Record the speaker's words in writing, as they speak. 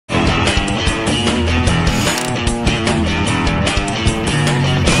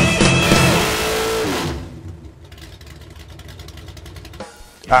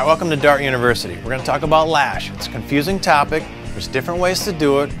All right, welcome to Dart University. We're going to talk about lash. It's a confusing topic. There's different ways to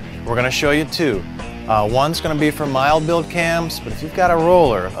do it. We're going to show you two. One's going to be for mild build cams, but if you've got a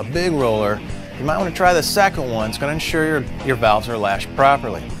roller, a big roller, you might want to try the second one. It's going to ensure your valves are lashed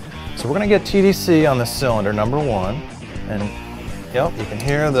properly. So we're going to get TDC on the cylinder, number one. And yep, you can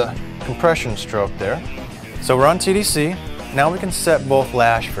hear the compression stroke there. So we're on TDC. Now we can set both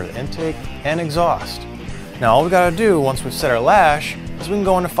lash for intake and exhaust. Now all we got to do once we've set our lash is we can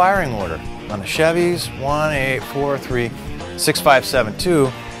go into firing order. On the Chevys, 1, 8, 4, 3, 6, 5, 7,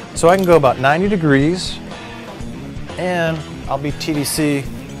 2. So I can go about 90 degrees and I'll be TDC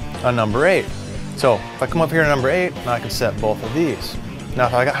on number 8. So if I come up here to number 8, now I can set both of these. Now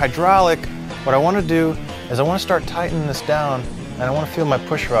if I got hydraulic, what I want to do is I want to start tightening this down and I want to feel my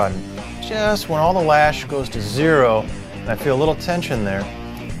push rod. Just when all the lash goes to 0 and I feel a little tension there,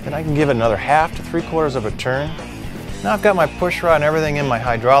 then I can give it another 1/2 to 3/4 of a turn. Now I've got my push rod and everything in my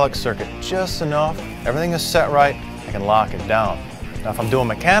hydraulic circuit just enough. Everything is set right, I can lock it down. Now if I'm doing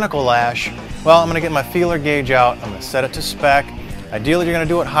mechanical lash, well, I'm going to get my feeler gauge out, I'm going to set it to spec. Ideally you're going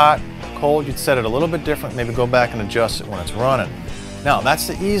to do it hot, cold you'd set it a little bit different, maybe go back and adjust it when it's running. Now that's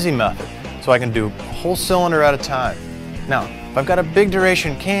the easy method, so I can do a whole cylinder at a time. Now if I've got a big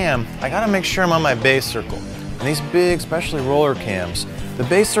duration cam, I got to make sure I'm on my base circle. And these big, especially roller cams, the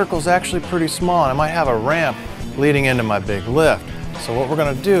base circle is actually pretty small and I might have a ramp leading into my big lift. So what we're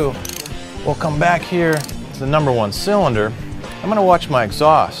going to do, we'll come back here to the number 1 cylinder. I'm going to watch my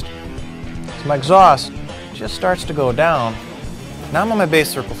exhaust. So my exhaust just starts to go down. Now I'm on my base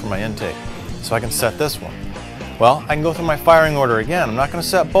circle for my intake, so I can set this one. Well, I can go through my firing order again. I'm not going to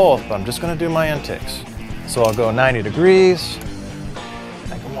set both, but I'm just going to do my intakes. So I'll go 90 degrees.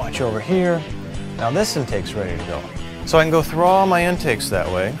 I can watch over here. Now this intake's ready to go. So I can go through all my intakes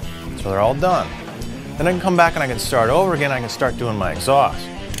that way, so they're all done. Then I can come back and I can start over again. I can start doing my exhaust.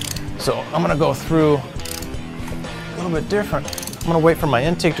 So I'm going to go through a little bit different. I'm going to wait for my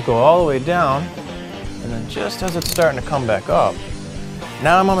intake to go all the way down, and then just as it's starting to come back up,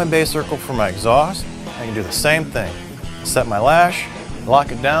 now I'm on my base circle for my exhaust. I can do the same thing. Set my lash,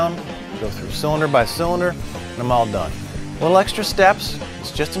 lock it down, go through cylinder by cylinder, and I'm all done. Little extra steps,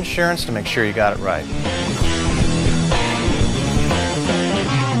 it's just insurance to make sure you got it right.